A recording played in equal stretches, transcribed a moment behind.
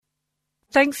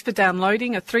Thanks for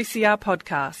downloading a 3CR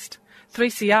podcast.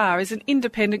 3CR is an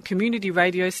independent community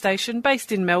radio station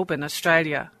based in Melbourne,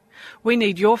 Australia. We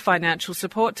need your financial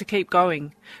support to keep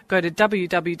going. Go to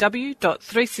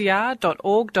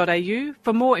www.3cr.org.au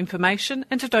for more information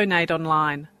and to donate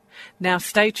online. Now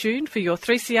stay tuned for your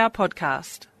 3CR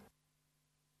podcast.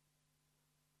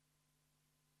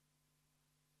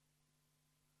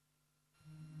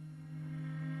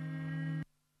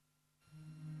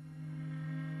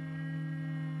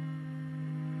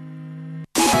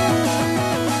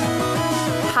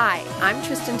 Hi, I'm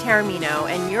Tristan Taramino,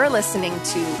 and you're listening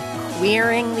to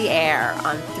Queering the Air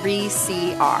on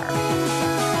 3CR.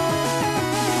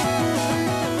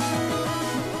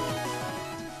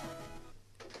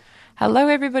 Hello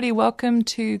everybody, welcome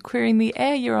to Queering the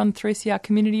Air. You're on 3CR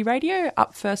Community Radio.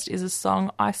 Up first is a song,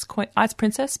 Ice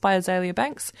Princess by Azalea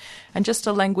Banks, and just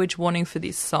a language warning for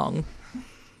this song.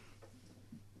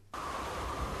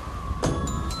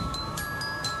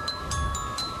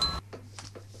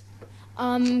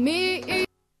 Me. Hip,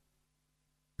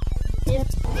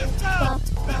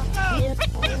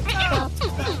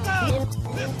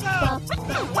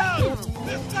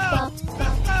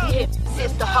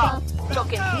 sister hop,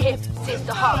 talking hip,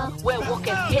 sister hop. We're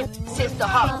walking hip, sister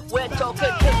hop. We're talking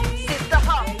hip, sister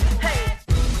hop. Hey.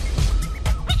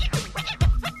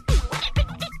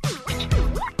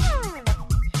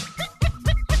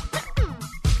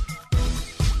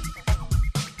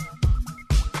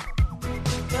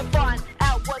 We'll find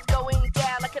out what's going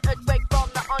down like an earthquake from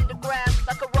the underground,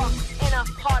 like a rock in a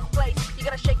hard place. You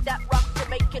gotta shake that rock to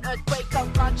make an earthquake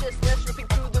of consciousness, ripping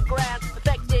through the ground,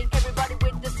 affecting everybody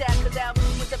with the sound. Cause our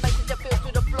music is the basis that feels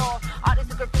through the floor. Art is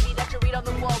the graffiti that you read on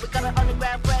the wall. We got an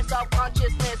underground press of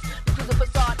consciousness through the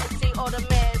facade and see all the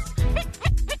mess.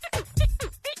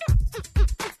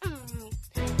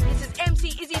 This is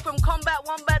MC Izzy from Combat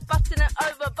Wombat, busting it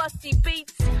over busty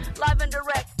beats, live and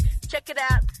direct. Check it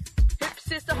out. Hip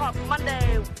Sister Hop,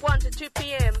 Monday, 1 to 2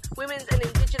 p.m. Women's and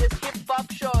Indigenous Hip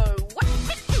Hop Show.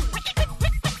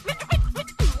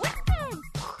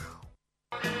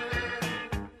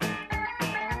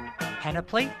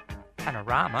 Panoply,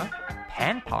 panorama,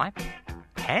 panpipe,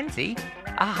 pansy,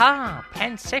 aha,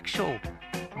 pansexual,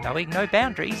 knowing no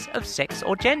boundaries of sex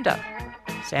or gender.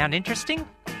 Sound interesting?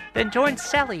 Then join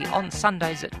Sally on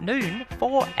Sundays at noon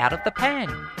for Out of the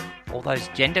Pan. All those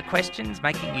gender questions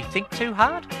making you think too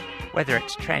hard? Whether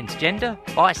it's transgender,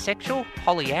 bisexual,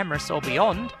 polyamorous or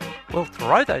beyond, we'll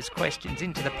throw those questions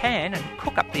into the pan and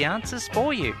cook up the answers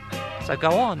for you. So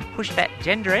go on, push that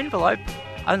gender envelope,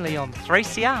 only on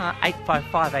 3CR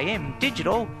 855am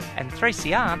digital and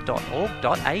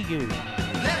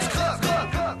 3cr.org.au. Let's cook.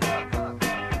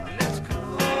 Let's cook.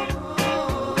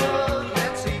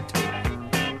 Let's eat.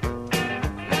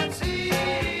 Let's eat.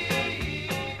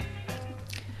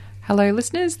 Hello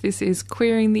listeners, this is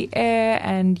Queering the Air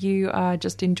and you are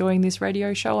just enjoying this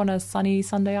radio show on a sunny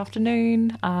Sunday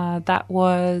afternoon. That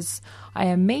was I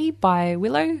Am Me by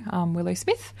Willow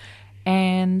Smith.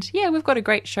 And yeah, we've got a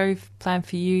great show planned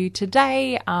for you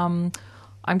today. I'm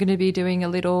going to be doing a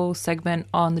little segment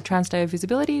on the Trans Day of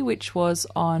Visibility, which was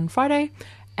on Friday.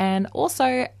 And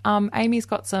also, Amy's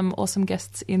got some awesome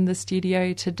guests in the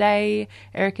studio today,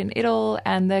 Eric and Idle,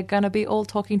 and they're going to be all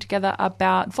talking together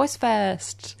about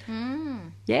VoiceFest.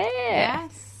 Yeah.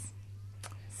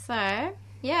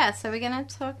 Yes. So we're going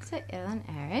to talk to Il and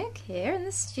Eric here in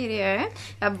the studio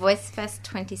at VoiceFest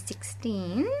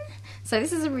 2016. So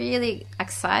this is a really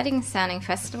exciting sounding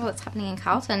festival. It's happening in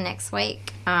Carlton next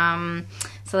week,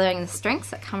 celebrating the strengths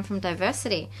that come from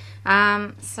diversity.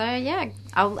 I'll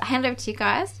hand over to you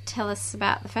guys to tell us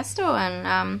about the festival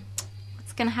and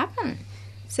what's going to happen.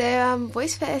 So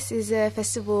VoiceFest is a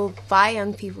festival by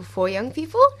young people for young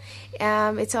people.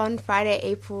 It's on Friday,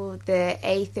 April the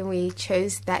 8th, and we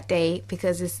chose that day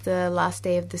because it's the last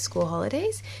day of the school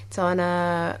holidays. It's on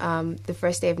the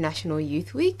first day of National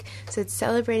Youth Week. So it's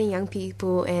celebrating young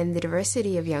people and the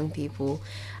diversity of young people.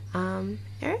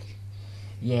 Eric?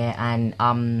 Yeah,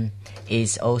 and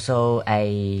it's also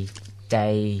a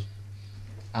day...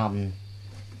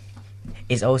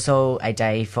 It's also a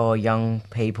day for young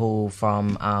people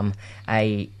from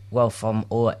from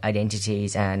all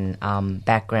identities and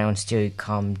backgrounds to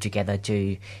come together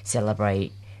to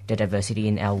celebrate the diversity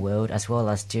in our world, as well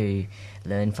as to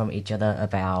learn from each other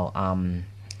about,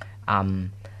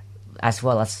 as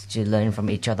well as to learn from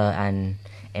each other and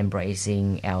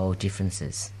embracing our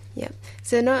differences. Yep.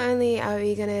 So not only are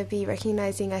we going to be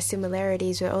recognizing our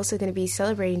similarities, we're also going to be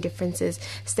celebrating differences.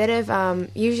 Instead of,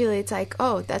 usually it's like,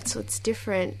 oh, that's what's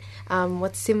different.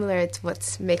 What's similar, it's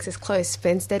what makes us close. But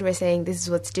instead we're saying this is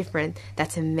what's different.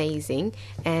 That's amazing.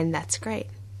 And that's great.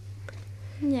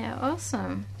 Yeah,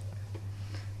 awesome.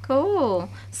 Cool.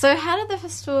 So how did the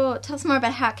festival, tell us more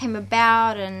about how it came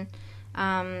about and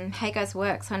how you guys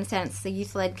work. So I understand it's the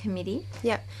youth-led committee.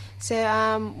 Yeah.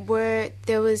 So we're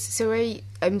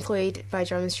employed by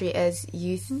Drummond Street as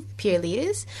youth peer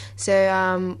leaders.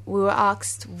 So we were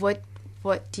asked, what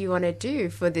do you want to do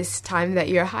for this time that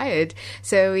you're hired?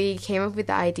 So we came up with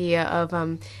the idea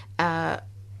of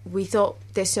we thought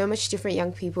there's so much different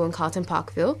young people in Carlton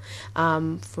Parkville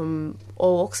from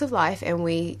all walks of life, and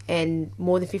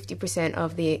more than 50%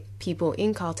 of the people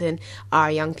in Carlton are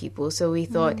young people. So we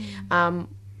thought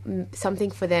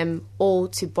something for them all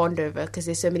to bond over, because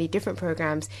there's so many different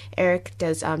programs. Eric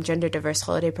does gender diverse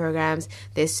holiday programs.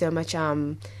 There's so much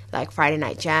like Friday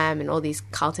Night Jam and all these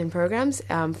Carlton programs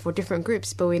for different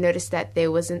groups, but we noticed that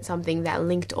there wasn't something that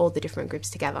linked all the different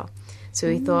groups together. So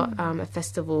we thought a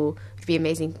festival would be an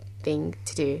amazing thing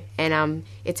to do. And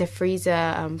it's a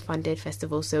Freezer funded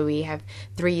festival, so we have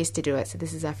 3 years to do it. So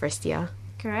this is our first year.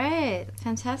 Great.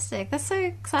 Fantastic. That's so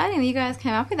exciting that you guys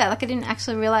came up with that. Like, I didn't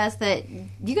actually realise that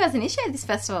you guys initiated this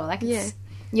festival. Like, it's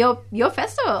your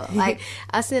festival. Like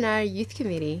us and our youth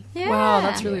committee. Yeah. Wow,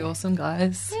 that's really awesome,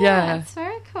 guys. Yeah. It's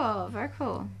very cool. Very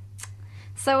cool.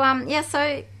 So,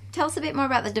 so tell us a bit more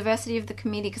about the diversity of the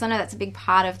committee, because I know that's a big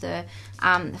part of the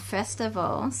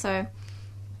festival. So,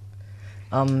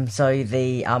 so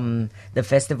the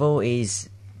festival is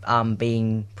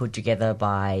being put together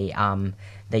by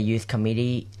the youth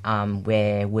committee,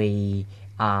 where we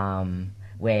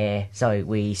sort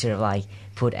of like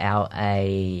put out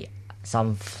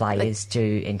some flyers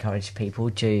to encourage people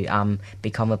to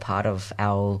become a part of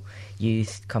our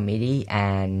youth committee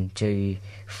and to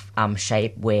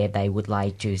shape where they would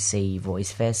like to see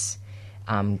Voice Fest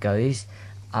goes.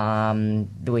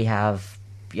 We have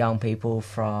young people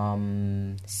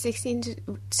from 16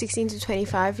 to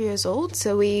 25 years old.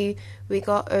 So we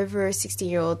got over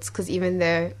 16-year-olds, because even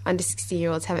though under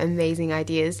 16-year-olds have amazing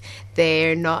ideas,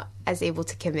 they're not as able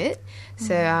to commit.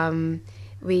 So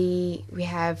we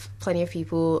have plenty of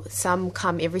people. Some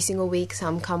come every single week,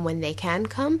 some come when they can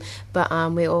come, but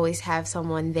we always have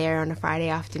someone there on a Friday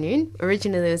afternoon.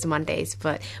 Originally it was Mondays,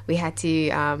 but we had to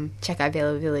check our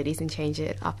availabilities and change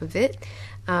it up a bit.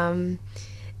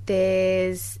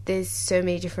 There's so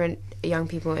many different young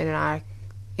people in our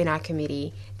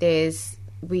committee.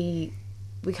 We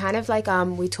kind of like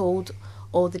we told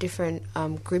all the different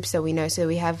groups that we know. So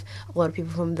we have a lot of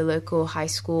people from the local high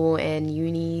school and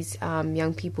unis,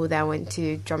 young people that went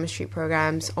to Drummond Street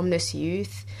programs, Omnis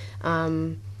Youth,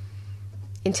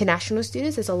 international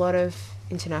students. There's a lot of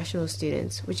international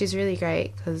students, which is really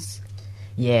great because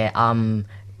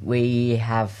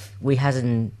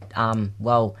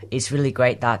it's really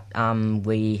great that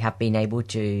we have been able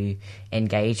to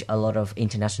engage a lot of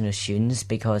international students,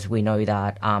 because we know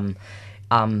that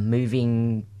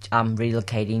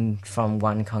relocating from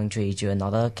one country to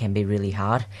another can be really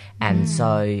hard, and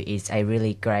so it's a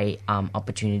really great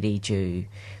opportunity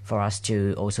for us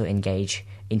to also engage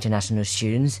international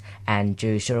students and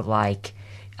to sort of like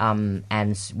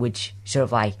which sort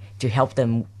of like to help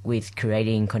them with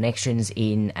creating connections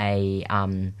in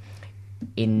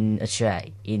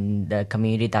Australia, in the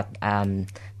community that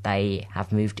they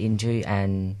have moved into,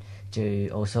 and to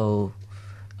also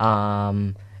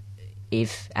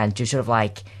to sort of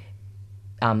like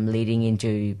leading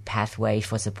into pathway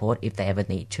for support if they ever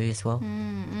need to as well.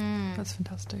 That's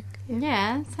fantastic.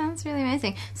 Yeah, sounds really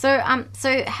amazing. So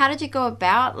so how did you go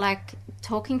about like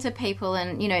talking to people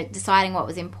and deciding what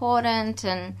was important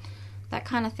and that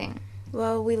kind of thing?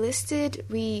 Well, we listed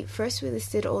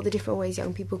all the different ways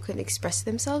young people could express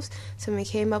themselves. So we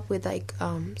came up with like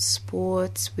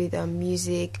sports, with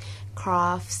music,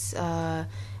 crafts,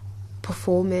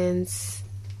 performance,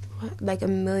 like a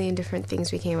million different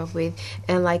things we came up with.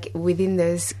 And like within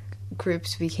those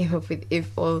groups we came up with,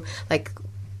 if or like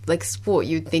sport,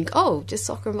 you'd think, oh, just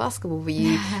soccer and basketball, but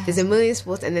there's a million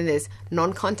sports, and then there's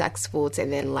non-contact sports,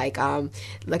 and then like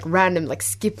random like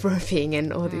skip roping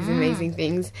and all these amazing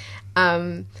things.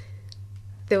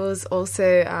 There was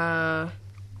also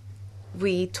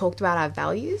we talked about our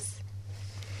values.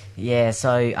 Yeah,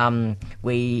 so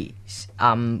we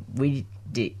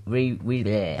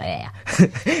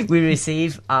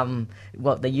received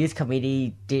the youth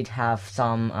committee did have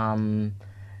some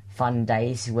fun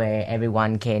days where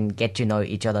everyone can get to know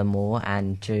each other more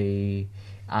and to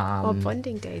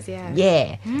bonding days,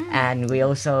 and we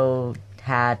also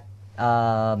had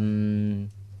some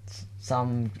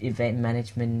some event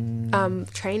management.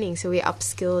 Training. So we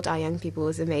upskilled our young people.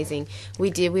 It was amazing. We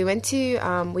did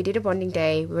a bonding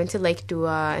day. We went to Lake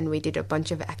Dua and we did a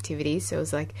bunch of activities. So it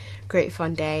was like a great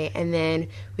fun day. And then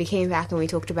we came back and we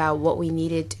talked about what we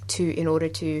needed to in order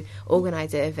to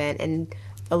organize the event. And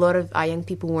a lot of our young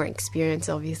people weren't experienced,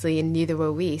 obviously, and neither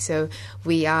were we. So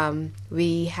we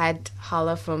had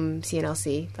Hala from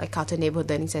CNLC, like Carlton Neighbourhood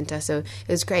Learning Centre. So it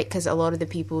was great because a lot of the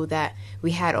people that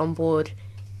we had on board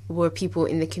were people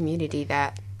in the community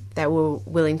that were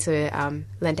willing to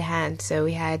lend a hand. So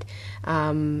we had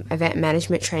event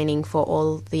management training for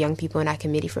all the young people in our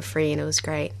committee for free, and it was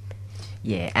great.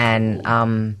 Yeah,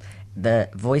 and the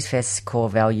Voice Fest core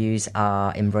values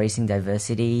are embracing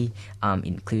diversity,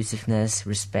 inclusiveness,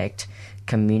 respect,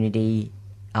 community,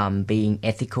 being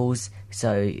ethical.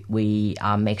 So we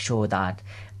make sure that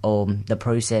the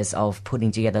process of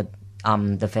putting together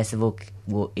the festival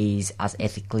is as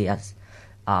ethically as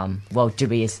to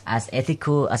be as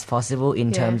ethical as possible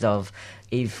in terms of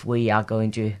if we are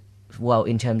going to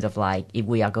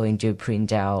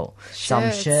print out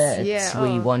some shirts,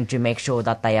 we want to make sure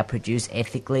that they are produced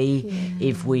ethically.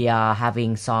 If we are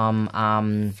having some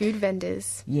food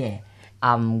vendors,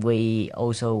 we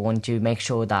also want to make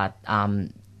sure that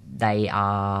they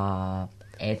are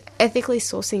ethically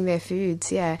sourcing their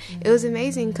foods. It was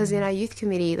amazing because in our youth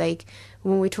committee, like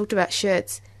when we talked about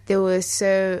shirts, there was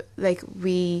so like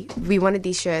we wanted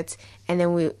these shirts, and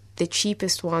then the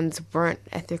cheapest ones weren't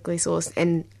ethically sourced,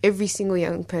 and every single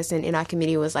young person in our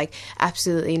committee was like,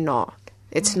 absolutely not.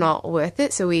 It's not worth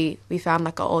it. So we found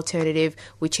like an alternative.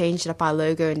 We changed up our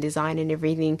logo and design and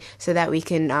everything so that we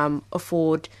can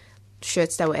afford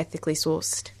shirts that were ethically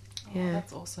sourced.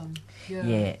 That's awesome.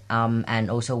 And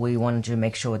also we wanted to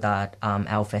make sure that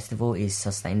our festival is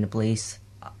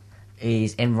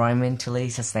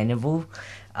environmentally sustainable,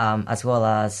 as well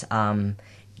as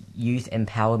youth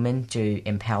empowerment to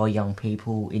empower young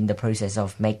people in the process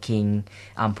of putting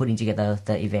together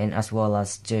the event, as well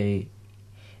as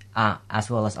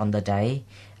on the day,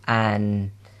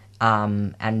 and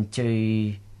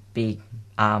to big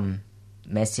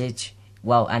message.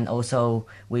 Well, and also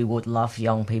we would love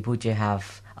young people to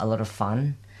have a lot of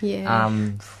fun.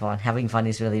 Having fun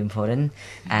is really important,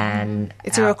 and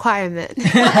it's a requirement.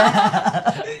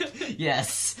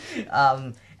 Yes.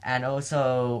 And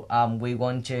also, we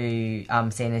want to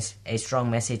send a strong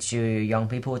message to young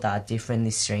people that different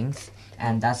is strength,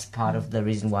 and that's part of the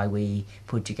reason why we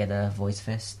put together Voice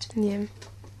Fest. Yeah,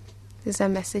 there's a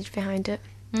message behind it.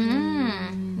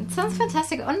 It sounds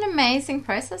fantastic. What an amazing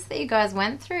process that you guys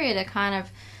went through to kind of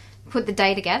put the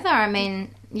day together. I mean,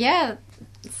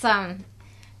 it's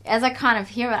as I kind of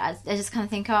hear it, I just kind of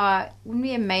think, wouldn't it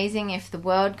be amazing if the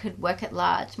world could work at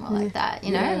large more like that,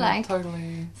 you know? Like,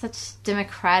 totally. Such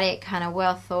democratic, kind of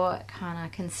well-thought, kind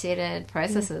of considered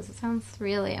processes. It sounds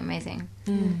really amazing.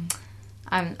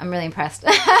 I'm really impressed.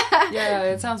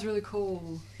 It sounds really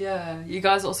cool. Yeah. You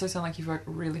guys also sound like you've worked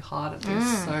really hard at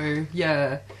this, so,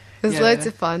 It was loads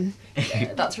of fun.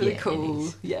 That's really cool.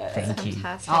 Thank you.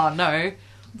 Fantastic. Oh, no.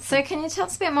 So can you tell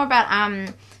us a bit more about,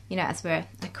 as we're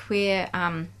a queer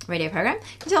radio program,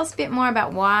 can you tell us a bit more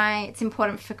about why it's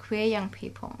important for queer young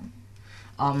people?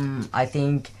 I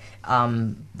think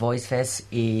Voice Fest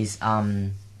is,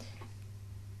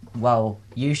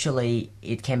 usually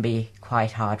it can be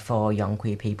quite hard for young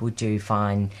queer people to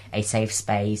find a safe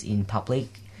space in public,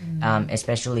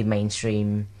 especially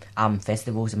mainstream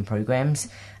festivals and programs.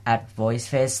 At Voice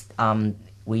Fest,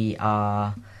 we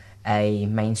are a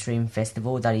mainstream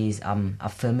festival that is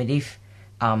affirmative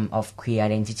of queer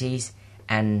identities,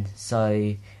 and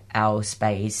so our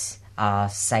space are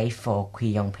safe for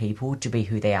queer young people to be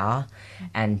who they are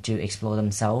and to explore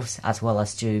themselves, as well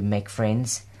as to make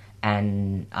friends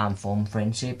and form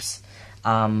friendships.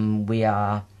 We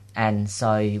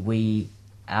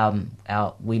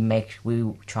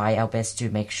try our best to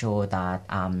make sure that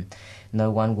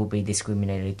no one will be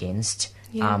discriminated against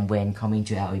when coming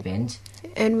to our event.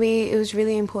 And it was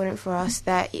really important for us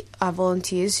that our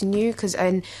volunteers knew, because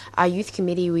in our youth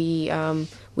committee we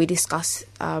discuss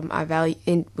our value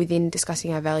within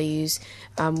discussing our values.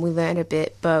 We learned a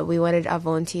bit, but we wanted our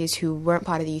volunteers who weren't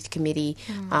part of the youth committee,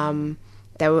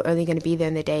 that were only going to be there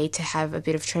in the day, to have a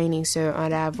bit of training. So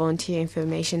on our volunteer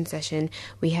information session,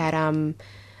 we had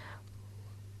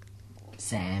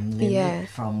Sam Lilith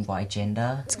from White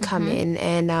Gender to come in,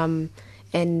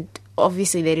 and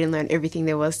obviously they didn't learn everything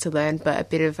there was to learn, but a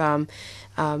bit of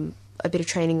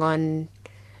training on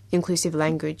inclusive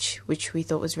language, which we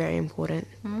thought was very important.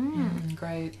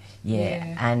 Great.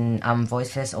 And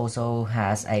Voice Fest also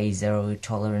has a zero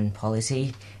tolerance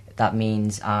policy. That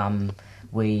means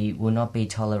we will not be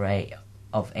tolerate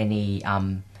of any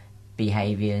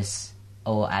behaviors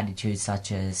or attitudes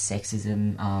such as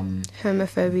sexism,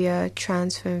 Homophobia,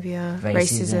 transphobia,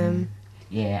 racism.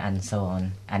 yeah, and so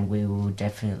on. And we will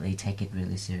definitely take it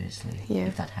really seriously Yeah.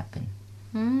 if that happens.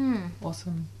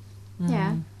 Awesome.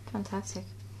 Yeah, fantastic.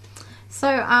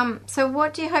 So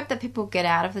what do you hope that people get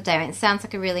out of the day? I mean, it sounds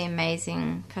like a really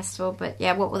amazing festival, but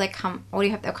yeah, what do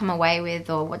you hope they'll come away with,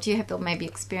 or what do you hope they'll maybe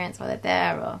experience while they're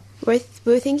there, or?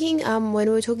 We're thinking when we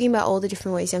were talking about all the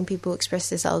different ways young people express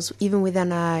themselves, even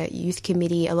within our youth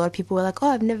committee, a lot of people were like, "Oh,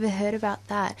 I've never heard about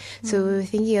that." So we were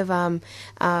thinking of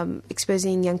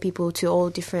exposing young people to all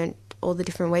the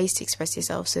different ways to express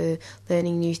yourself. So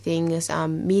learning new things,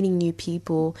 meeting new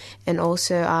people, and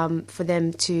also for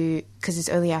them to, because it's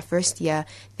only our first year,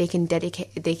 they can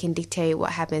dictate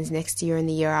what happens next year and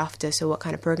the year after. So what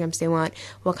kind of programs they want,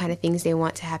 what kind of things they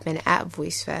want to happen at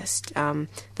Voice Fest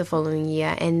the following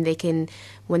year, and they can,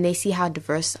 when they see how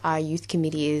diverse our youth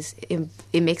committee is,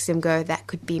 it makes them go, that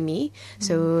could be me.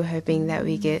 So we're hoping that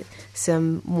we get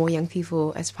some more young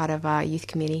people as part of our youth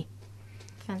committee.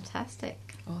 Fantastic.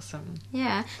 Awesome.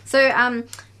 Yeah.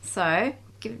 So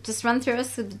just run through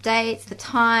us with the dates, the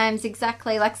times,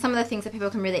 exactly, like some of the things that people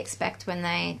can really expect when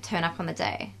they turn up on the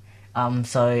day.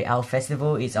 So our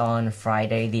festival is on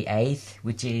Friday the 8th,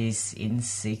 which is in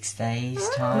 6 days'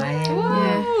 time.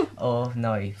 Yeah. Or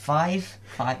no, 5,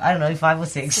 I don't know, 5 or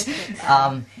 6.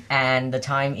 And the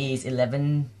time is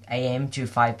 11 a.m. to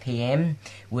 5 p.m.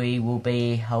 We will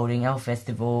be holding our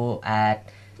festival at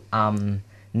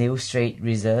Neil Street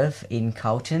Reserve in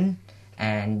Carlton.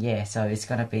 And yeah, so it's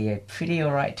going to be a pretty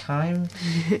alright time.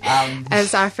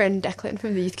 As our friend Declan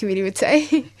from the youth committee would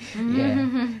say.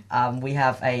 Yeah. We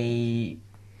have a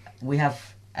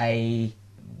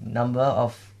number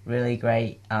of really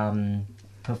great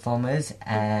performers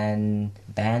and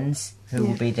bands who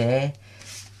will be there.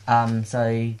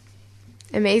 So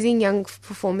amazing young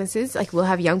performances. Like, we'll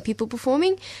have young people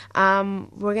performing.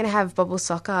 We're going to have bubble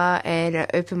soccer and an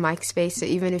open mic space. So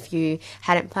even if you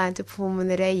hadn't planned to perform on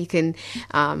the day, you can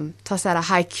toss out a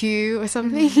haiku or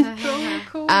something.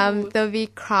 Cool. There'll be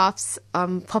crafts,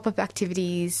 pop-up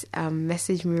activities,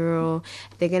 message mural.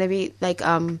 They're going to be like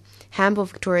Handball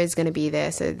Victoria is going to be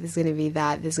there. So there's going to be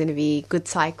that. There's going to be Good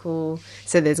Cycle.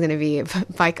 So there's going to be a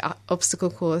bike obstacle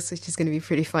course, which is going to be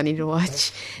pretty funny to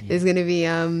watch. Yeah. There's going to be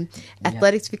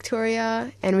Athletics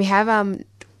Victoria, and we have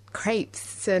Crepes,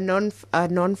 so a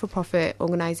non-for-profit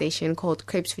organisation called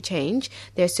Crepes for Change.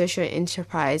 They're a social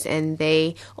enterprise, and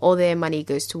all their money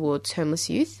goes towards homeless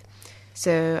youth.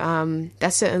 So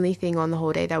that's the only thing on the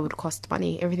whole day that would cost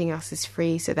money. Everything else is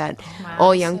free, so that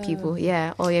all young people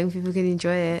can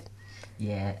enjoy it.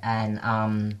 Yeah,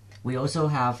 and we also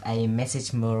have a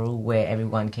message mural where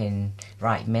everyone can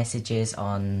write messages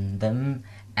on them,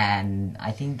 and I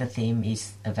think the theme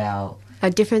is about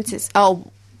difference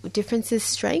is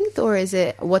strength, or is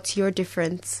it what's your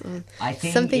difference? I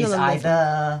think something it's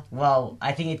either. Well,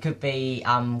 I think it could be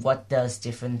what does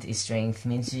different is strength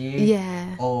mean to you?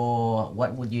 Yeah. Or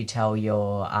what would you tell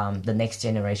your the next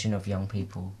generation of young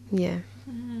people? Yeah.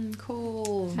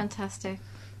 Cool. Fantastic.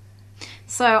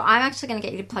 So I'm actually going to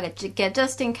get you to plug it again,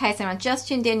 just in case anyone just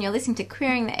tuned in. You're listening to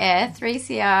Queering the Air,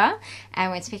 3CR,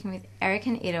 and we're speaking with Eric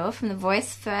and Idil from the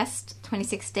Voice Fest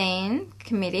 2016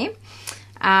 committee.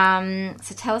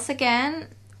 So tell us again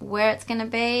where it's going to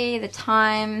be, the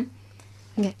time.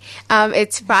 Okay.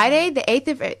 It's Friday, the 8th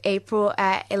of April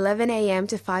at 11 a.m.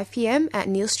 to 5 p.m. at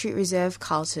Neil Street Reserve,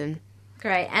 Carlton.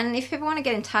 Great. And if people want to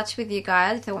get in touch with you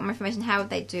guys, if they want more information, how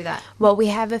would they do that? Well, we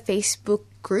have a Facebook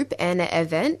group and an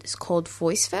event. It's called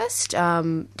Voice Fest,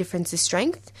 Difference is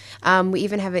Strength. We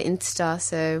even have an Insta,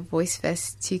 so Voice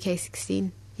Fest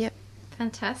 2K16. Yep.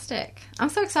 Fantastic. I'm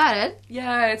so excited.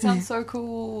 Yeah, it sounds so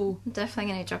cool. I'm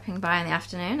definitely going to be dropping by in the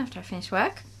afternoon after I finish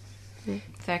work.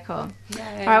 Very cool.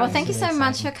 Yay. All right, well, thank you so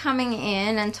much for coming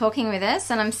in and talking with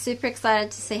us, and I'm super excited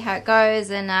to see how it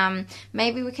goes, and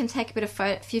maybe we can take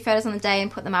a few photos on the day and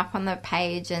put them up on the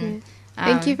page. And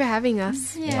thank you for having us.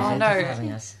 Thank you for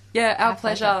having us. Yeah, our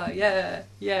pleasure. Yeah.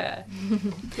 Yay.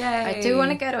 I do want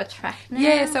to go to a track now.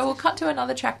 Yeah, so we'll cut to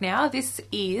another track now. This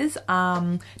is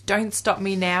Don't Stop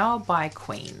Me Now by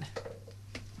Queen.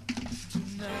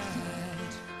 Tonight,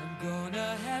 I'm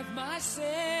gonna have my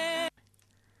say.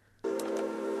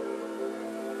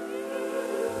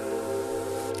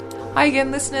 Hi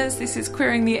again, listeners. This is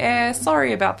Queering the Air.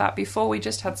 Sorry about that before. We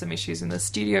just had some issues in the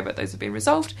studio, but those have been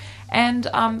resolved. And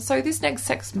so this next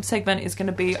segment is going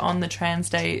to be on the Trans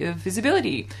Day of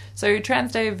Visibility. So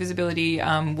Trans Day of Visibility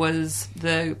was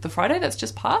the Friday that's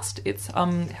just passed. It's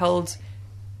held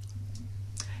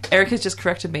Eric has just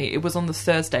corrected me. It was on the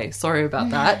Thursday. Sorry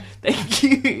about that. Thank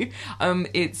you.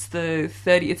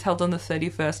 It's held on the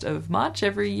 31st of March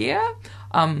every year.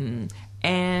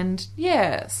 And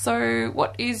yeah, so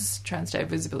what is Trans Day of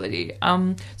Visibility?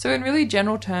 So in really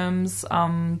general terms,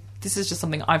 this is just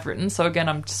something I've written. So again,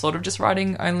 I'm sort of just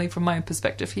writing only from my own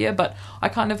perspective here, but I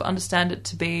kind of understand it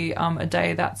to be a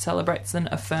day that celebrates and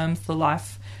affirms the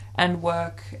life and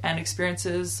work and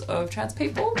experiences of trans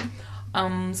people.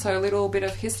 So a little bit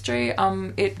of history.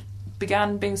 It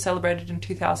began being celebrated in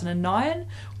 2009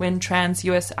 when trans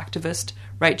US activist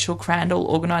Rachel Crandall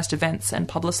organised events and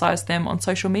publicised them on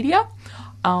social media.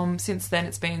 Since then,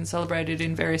 it's been celebrated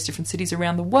in various different cities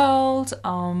around the world,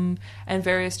 and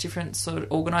various different sort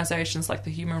of organisations like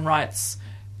the Human Rights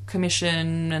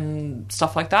Commission and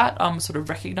stuff like that sort of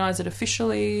recognise it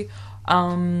officially.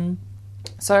 So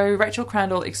Rachel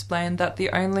Crandall explained that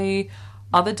the only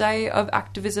other day of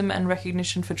activism and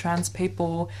recognition for trans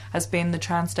people has been the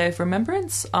Trans Day of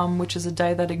Remembrance, which is a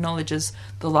day that acknowledges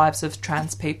the lives of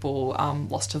trans people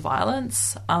lost to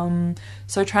violence.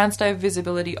 So Trans Day of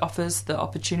Visibility offers the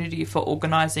opportunity for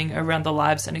organising around the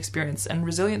lives and experience and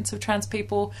resilience of trans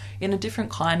people in a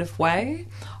different kind of way.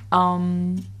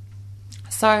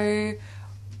 So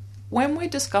when we're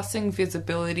discussing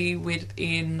visibility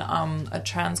within a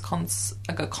trans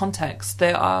context,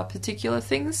 there are particular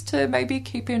things to maybe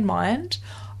keep in mind.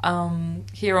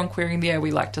 Here on Queering the Air,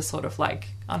 we like to sort of like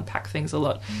unpack things a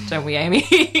lot, don't we, Amy?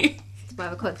 That's why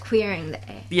we call it Queering the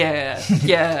Air.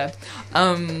 Yeah.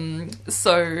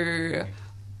 So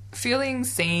feeling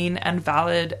seen and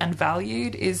valid and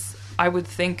valued is, I would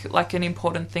think, like an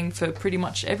important thing for pretty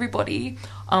much everybody.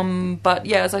 But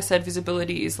yeah, as I said,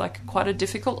 visibility is like quite a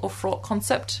difficult or fraught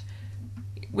concept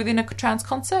within a trans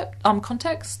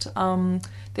context.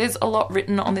 There's a lot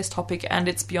written on this topic, and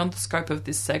it's beyond the scope of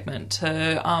this segment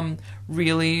to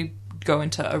really go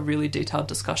into a really detailed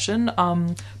discussion.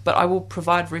 But I will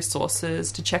provide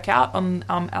resources to check out on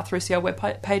our 3CR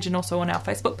webpage and also on our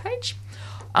Facebook page.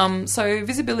 So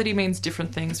visibility means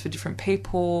different things for different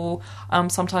people.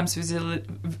 Sometimes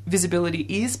visibility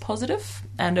is positive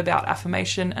and about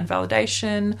affirmation and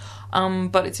validation,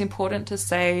 but it's important to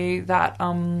say that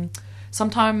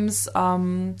sometimes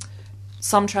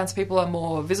some trans people are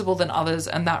more visible than others,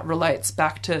 and that relates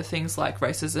back to things like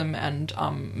racism and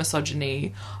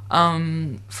misogyny.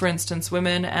 For instance,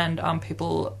 women and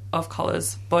people of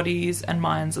colour's bodies and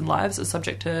minds and lives are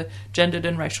subject to gendered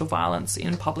and racial violence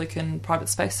in public and private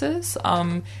spaces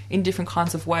in different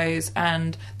kinds of ways,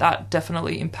 and that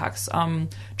definitely impacts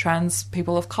trans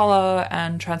people of colour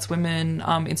and trans women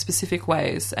in specific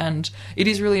ways, and it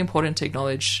is really important to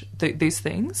acknowledge these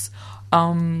things.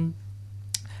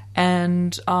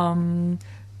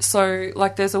 So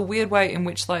like there's a weird way in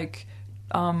which like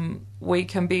we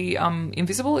can be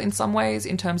invisible in some ways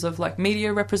in terms of like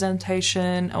media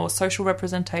representation or social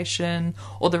representation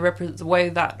or the way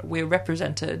that we're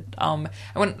represented. And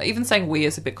even saying we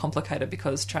is a bit complicated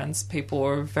because trans people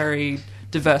are a very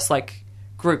diverse like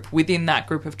group within that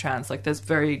group of trans. Like there's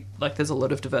a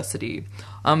lot of diversity.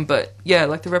 But yeah,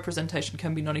 like the representation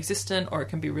can be non-existent, or it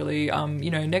can be really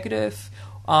negative.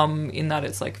 In that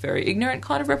it's like very ignorant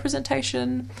kind of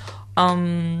representation.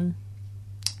 But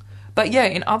yeah,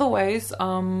 in other ways,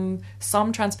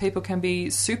 some trans people can be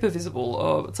super visible,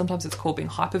 or sometimes it's called being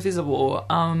hyper visible.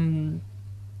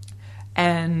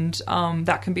 And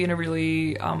that can be in a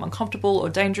really uncomfortable or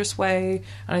dangerous way.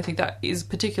 And I think that is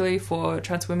particularly for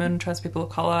trans women, trans people of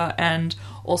colour, and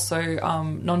also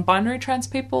non-binary trans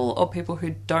people, or people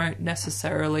who don't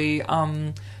necessarily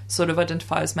sort of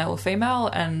identify as male or female,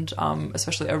 and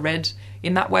especially are read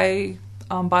in that way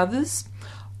by others.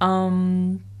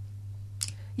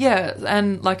 Yeah,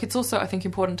 and like it's also, I think,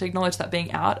 important to acknowledge that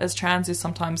being out as trans is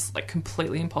sometimes like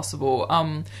completely impossible.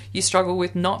 You struggle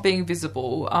with not being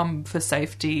visible for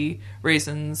safety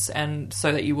reasons, and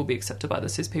so that you will be accepted by the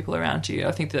cis people around you.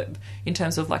 I think that in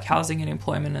terms of like housing and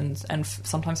employment and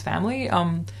sometimes family,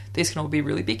 these can all be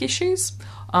really big issues.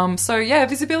 So yeah,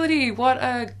 visibility, what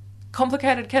a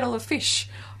complicated kettle of fish.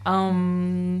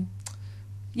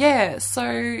 Yeah,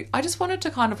 so I just wanted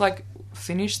to kind of like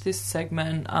finish this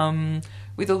segment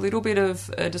with a little bit of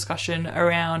a discussion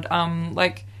around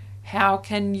like how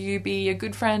can you be a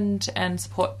good friend and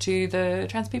support to the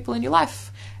trans people in your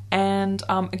life. And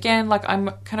again, like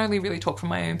I can only really talk from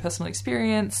my own personal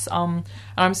experience, and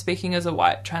I'm speaking as a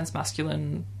white trans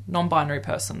masculine non-binary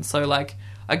person, so like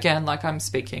again, like I'm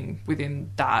speaking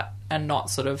within that and not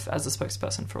sort of as a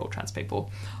spokesperson for all trans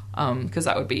people, because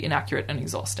that would be inaccurate and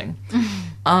exhausting.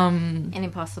 And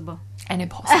impossible.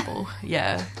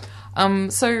 Yeah.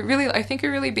 So really, I think a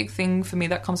really big thing for me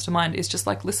that comes to mind is just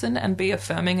like listen and be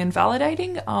affirming and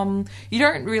validating. You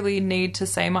don't really need to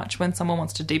say much when someone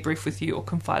wants to debrief with you or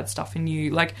confide stuff in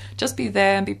you. Like, just be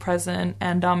there and be present.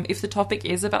 And if the topic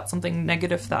is about something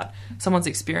negative that someone's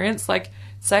experienced, like,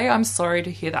 say, I'm sorry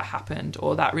to hear that happened,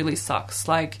 or that really sucks.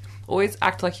 Like, always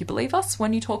act like you believe us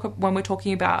when we're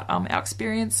talking about our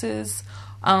experiences.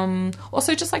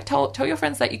 Also, just like tell your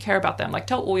friends that you care about them. Like,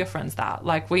 tell all your friends that.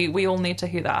 Like, we all need to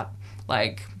hear that.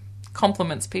 Like,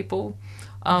 compliments people.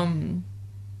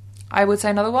 I would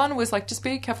say another one was like, just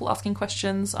be careful asking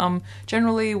questions.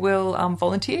 Generally, we'll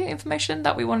volunteer information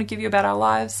that we want to give you about our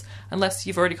lives, unless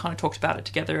you've already kind of talked about it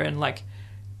together and like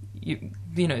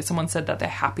you know, someone said that they're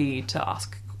happy to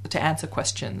answer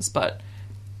questions, but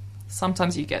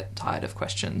sometimes you get tired of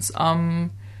questions.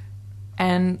 And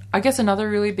I guess another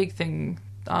really big thing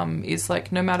is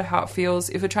like, no matter how it feels,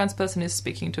 if a trans person is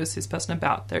speaking to a cis person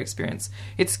about their experience,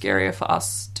 it's scarier for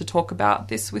us to talk about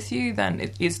this with you than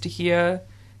it is to hear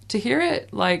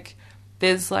it. Like,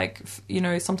 there's like, you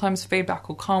know, sometimes feedback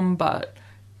will come, but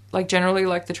like generally,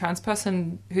 like, the trans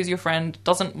person who's your friend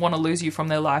doesn't want to lose you from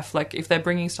their life. Like, if they're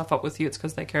bringing stuff up with you, it's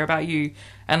because they care about you.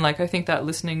 And like, I think that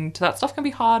listening to that stuff can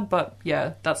be hard, but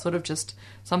yeah, that's sort of just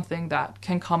something that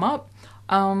can come up.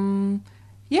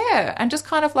 Yeah, and just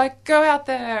kind of like go out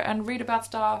there and read about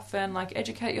stuff and like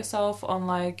educate yourself on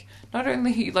like not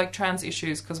only like trans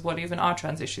issues, because what even are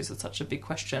trans issues is such a big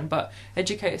question, but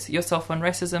educate yourself on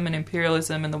racism and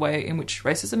imperialism and the way in which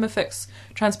racism affects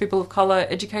trans people of colour.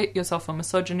 Educate yourself on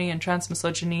misogyny and trans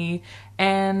misogyny.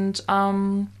 And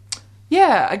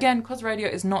yeah, again, because radio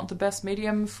is not the best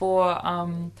medium for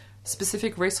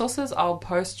specific resources, I'll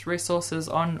post resources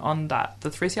on the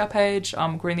 3CR page,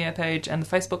 Queering the Air page, and the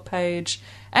Facebook page.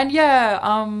 And yeah,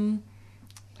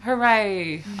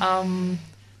 hooray,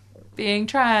 being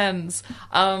trans.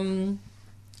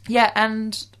 Yeah,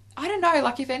 and I don't know,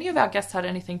 like, if any of our guests had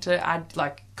anything to add,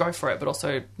 like, go for it, but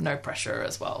also no pressure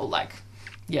as well. Like,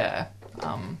 yeah.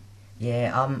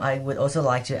 I would also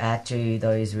like to add to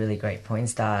those really great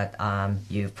points that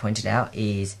you've pointed out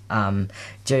is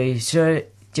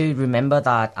do remember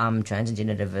that trans and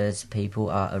gender diverse people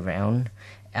are around.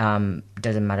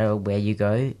 Doesn't matter where you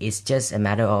go. It's just a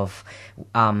matter of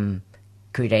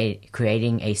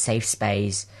creating a safe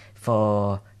space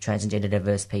for trans and gender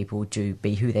diverse people to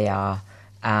be who they are,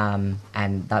 and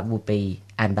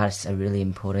that's a really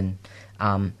important.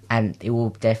 And it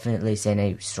will definitely send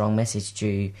a strong message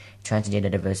to trans and gender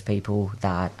diverse people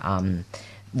that,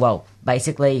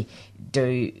 basically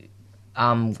do.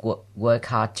 Work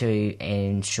hard to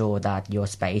ensure that your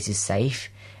space is safe,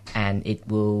 and it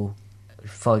will,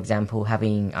 for example,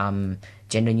 having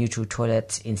gender neutral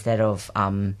toilets instead of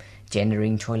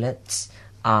gendering toilets,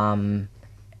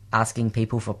 asking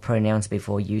people for pronouns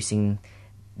before using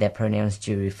their pronouns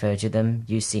to refer to them,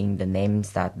 using the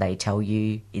names that they tell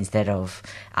you instead of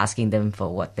asking them for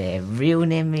what their real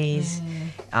name is.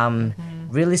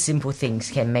 Really simple things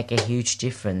can make a huge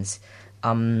difference.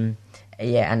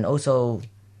 Yeah, and also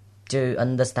to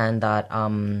understand that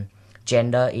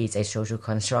gender is a social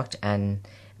construct, and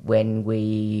when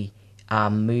we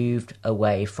moved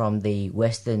away from the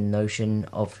Western notion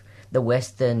of the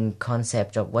Western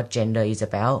concept of what gender is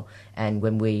about, and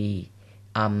when we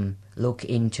look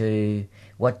into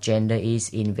what gender is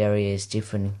in various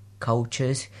different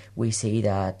cultures, we see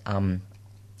that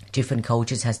different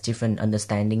cultures has different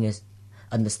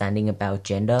understanding about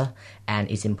gender,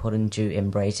 and it's important to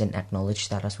embrace and acknowledge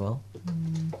that as well.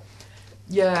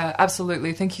 Yeah,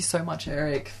 absolutely. Thank you so much,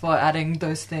 Eric, for adding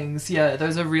those things. Yeah,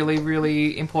 those are really,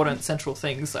 really important central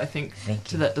things, I think,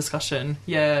 to that discussion.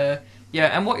 Yeah,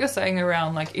 and what you're saying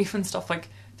around, like, even stuff like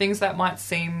things that might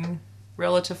seem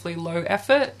relatively low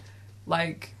effort,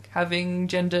 like having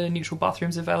gender-neutral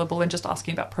bathrooms available and just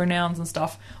asking about pronouns and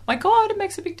stuff. My God, it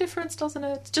makes a big difference, doesn't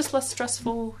it? It's just less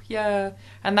stressful, yeah.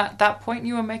 And that point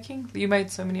you were making, you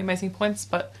made so many amazing points,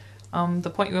 but the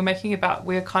point you were making about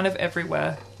we're kind of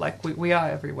everywhere, like we are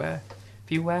everywhere,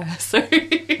 beware. So,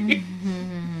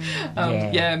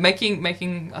 yeah,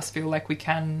 making us feel like we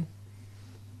can,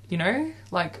 you know,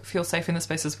 like feel safe in the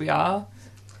spaces we are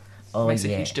makes a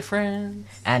huge difference.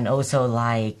 And also,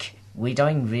 like, we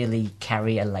don't really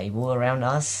carry a label around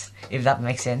us, if that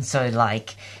makes sense. So,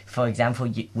 like, for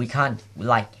example, we can't,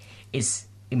 like, it's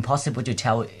impossible to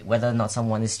tell whether or not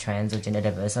someone is trans or gender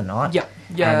diverse or not. Yeah.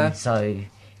 And so,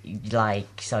 like,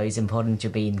 it's important to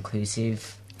be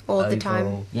inclusive all the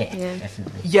time. Yeah,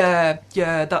 definitely. Yeah,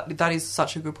 that is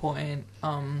such a good point.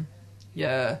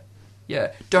 Yeah.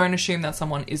 Don't assume that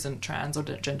someone isn't trans or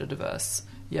gender diverse.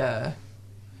 Yeah.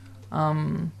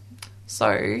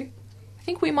 So, I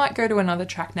think we might go to another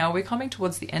track now. We're coming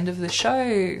towards the end of the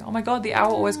show. Oh my God, the hour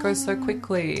always goes so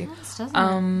quickly. Yes,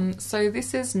 doesn't it? So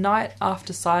this is Night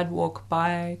After Sidewalk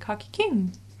by Kaki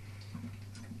King.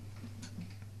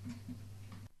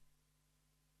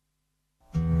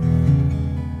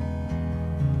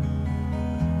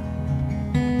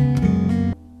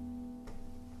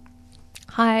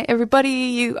 Hi everybody,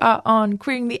 you are on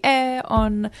Queering the Air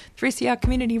on 3CR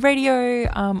Community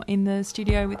Radio, in the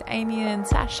studio with Amy and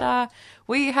Sasha.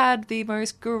 We had the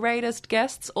most greatest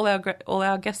guests. All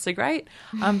our guests are great,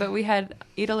 but we had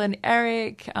Edel and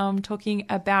Eric talking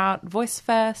about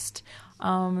VoiceFest.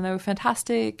 They were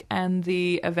fantastic, and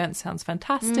the event sounds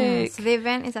fantastic. So the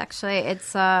event is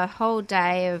it's a whole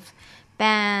day of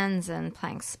bands and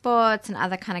playing sports and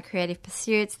other kind of creative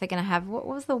pursuits. They're going to have, what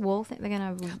was the wall thing? They're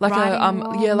going to like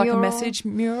mural? a message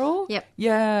mural. Yep.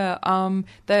 Yeah.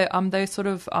 They sort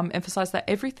of emphasize that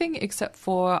everything except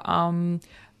for an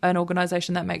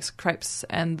organisation that makes crepes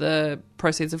and the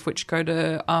proceeds of which go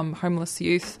to homeless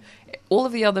youth. All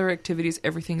of the other activities,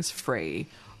 everything's free.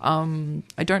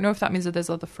 I don't know if that means that there's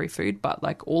other free food, but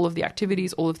like all of the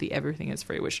activities, all of the everything is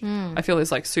free, which I feel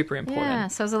is like super important. Yeah,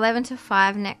 so it's 11 to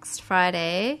 5 next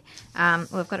Friday. I've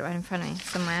got it right in front of me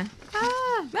somewhere.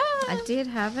 I did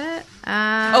have it.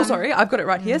 Sorry, I've got it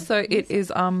right here. So it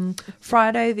is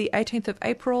Friday the 18th of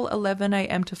April, 11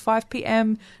 a.m. to 5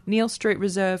 p.m, Neil Street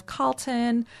Reserve,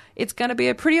 Carlton. It's going to be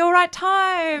a pretty all right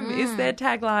time is their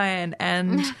tagline.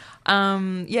 And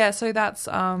so that's...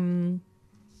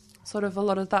 sort of a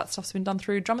lot of that stuff's been done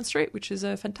through Drummond Street, which is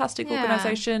a fantastic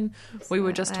organisation. We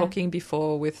were just talking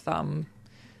before with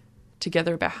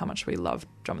together about how much we love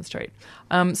Drummond Street.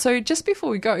 So just before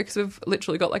we go, because we've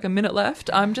literally got like a minute left,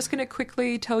 I'm just going to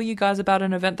quickly tell you guys about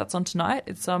an event that's on tonight.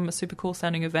 It's a super cool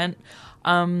sounding event.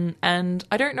 And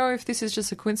I don't know if this is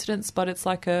just a coincidence, but it's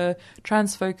like a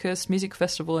trans-focused music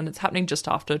festival, and it's happening just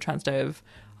after Trans Day of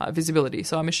Visibility,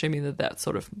 so I'm assuming that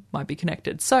sort of might be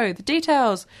connected. So the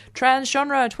details: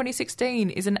 Transgenre 2016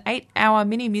 is an 8-hour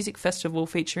mini music festival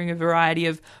featuring a variety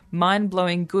of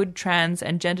mind-blowing good trans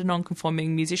and gender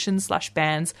non-conforming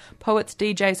musicians/bands, poets,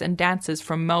 DJs and dancers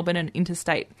from Melbourne and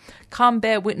interstate. Come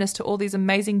bear witness to all these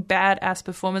amazing badass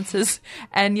performances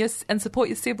and support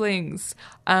your siblings.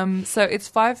 So it's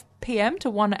 5 p.m. to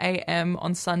 1 a.m.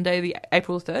 on Sunday, the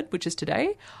April 3rd, which is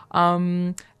today.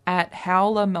 At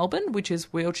Howler Melbourne, which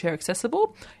is wheelchair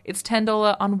accessible. It's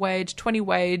 $10 unwaged, $20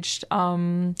 waged,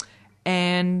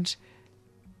 and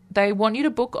they want you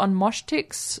to book on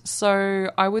Moshtix.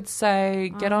 So I would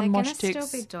say get on Moshtix. They're going to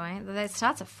still be doing it. It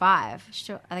starts at 5.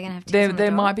 Sure. Are they going to have tickets on the door?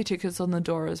 There might be tickets on the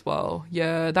door as well.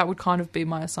 Yeah, that would kind of be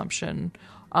my assumption.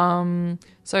 So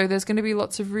there's going to be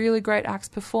lots of really great acts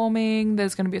performing.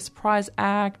 There's going to be a surprise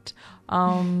act.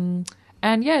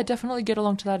 And yeah, definitely get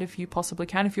along to that if you possibly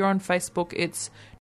can. If you're on Facebook, it's